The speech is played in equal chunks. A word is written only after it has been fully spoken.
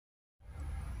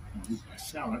Use my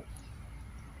salad.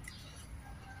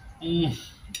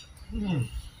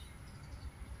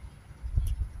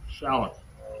 Salad.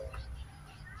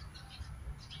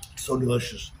 So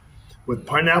delicious. With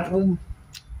pineapple,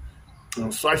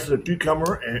 slices of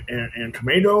cucumber, and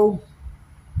tomato.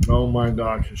 Oh my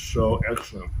gosh, it's so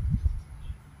excellent.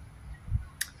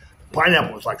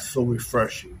 Pineapple is like so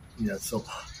refreshing. So,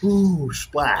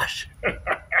 splash.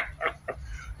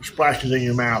 Splashes in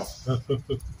your mouth.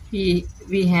 We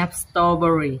have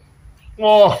strawberry.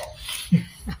 Oh.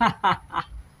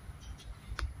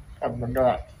 Oh my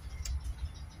God.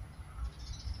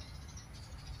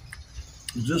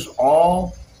 Is this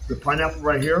all the pineapple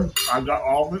right here? I got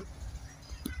all of it.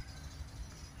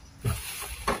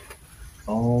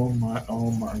 Oh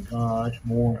my gosh,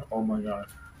 more. Oh my gosh.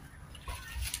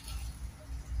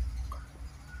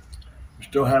 We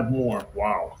still have more.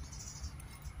 Wow.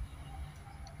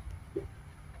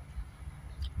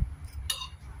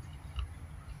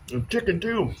 And chicken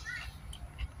too.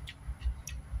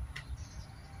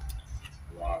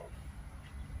 Wow.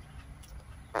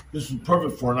 This is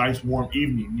perfect for a nice warm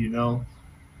evening,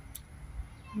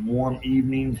 Warm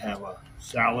evening, have a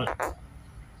salad.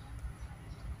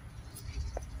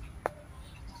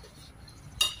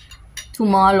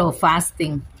 Tomorrow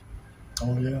fasting.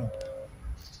 Oh yeah.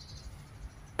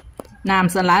 น้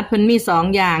ำสลัดเพิ่นมี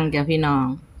2อย่างจ้ะพี่น้อง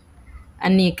อั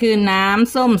นนี้คือน้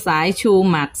ำส้มสายชู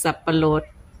หมักสับปะรด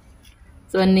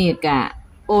ส่วนนี้ก็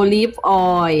โอลิฟอ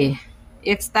อยล์เ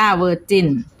อ็กซ์ตร้าเวอร์จิน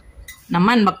น้ำ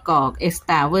มันมะกอกเอ็กซ์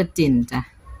ตร้าเวอร์จินจ้ะ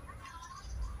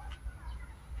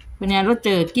วันนี้เราเจ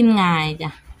อกินง่ายจ้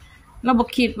ะเราบ่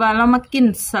คิดว่าเรามากิน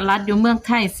สลัดอยู่เมืองไ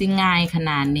ทยสิง่ายข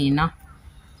นาดนี้เนาะ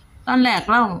ตอนแรก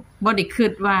เราบ่ได้คิ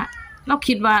ดว่าเรา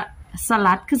คิดว่าส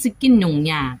ลัดคือสิกินยุ่ง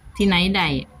ยากที่ไหนได้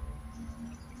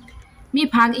มี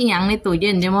ผักอีหยังในตู้เย็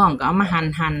นจะมองก็เอามา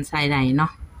หั่นใส่ได้เนา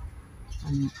ะ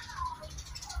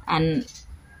อัน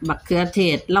บักเขือเท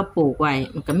ศเราปลูกไว้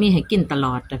มันก็มีให้กินตล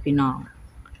อดจ้ะพี่น้อง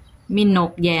มีน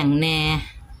กแย่งแน่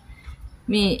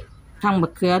มีทั้งบั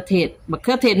กเขือเท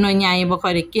ศหน่วยใหญ่บ่ค่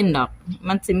อยได้กินดอก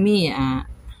มันสิมี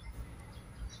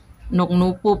นกหนู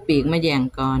ปูปีกมาแย่ง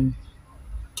ก่อน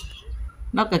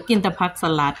เราก็กินแต่ผักส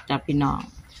ลัดจ้ะพี่น้อง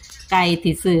ไก่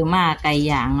ที่ซื้อมาไก่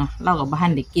ย่างเนาะเราก็บ่ทั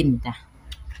นได้กินจ้ะ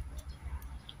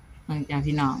จ้ะ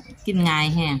พี่น้องกินง่าย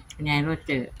แฮงเป็นไงเราเ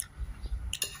จอ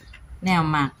แนว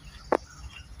มาก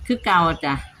คือเก่า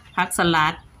จ้ะผักสลั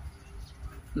ด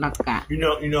แล้วก็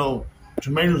You know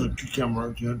tomatoes and cucumber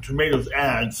tomatoes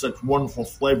add such wonderful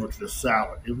flavor to the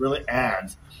salad. It really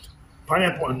adds.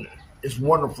 Pineapple is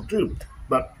wonderful too,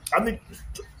 but I think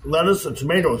lettuce and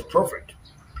tomato is perfect.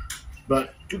 But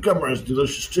cucumber is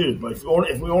delicious too. But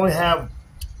if we only have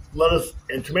lettuce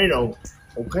and tomato,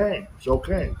 okay, it's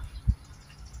okay.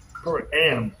 Perfect.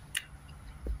 And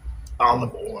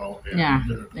olive oil. Yeah.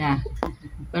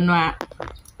 เป็นว่า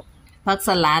ผักส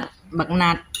ลัดบัก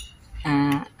นัด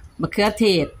บักเขือเท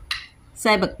ศใ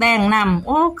ส่บักแตงนำโ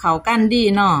อ้เข้ากันดี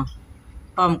เนาะ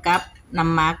พร้อมกับน้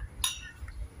ำมัก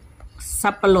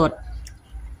สับปะรด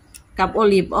กับโอ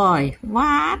ลิฟออยล์หว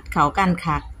านเข้ากัน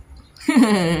คัก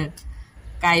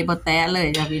ไก่บ่แตะเลย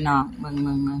จ้ะพี่น้องเบิ่ง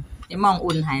จะมอง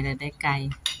อุ่นให้ได้ไก่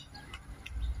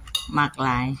มักหล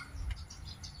าย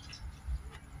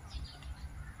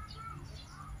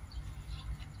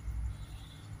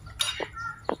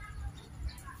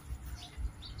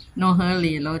No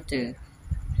hurry, Roger.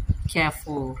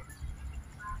 Careful.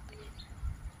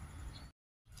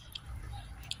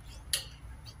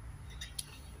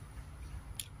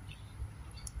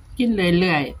 กินเ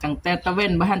รื่อยๆตั้งแต่ตะเว้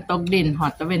นบ่ทันตกดินฮอ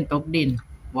ดตะเว้นตกดิน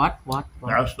What?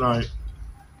 Last night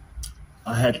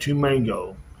I had 2 mango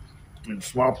and a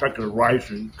small packet of rice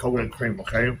and coconut cream,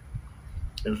 okay?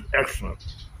 It was excellent.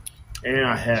 And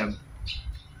I had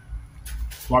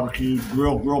barbecue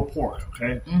grilled pork,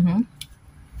 okay?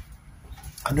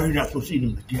 I know you're not supposed to eat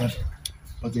them together,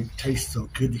 but they taste so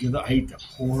good together. I ate the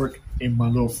pork and my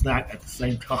little snack at the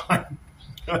same time.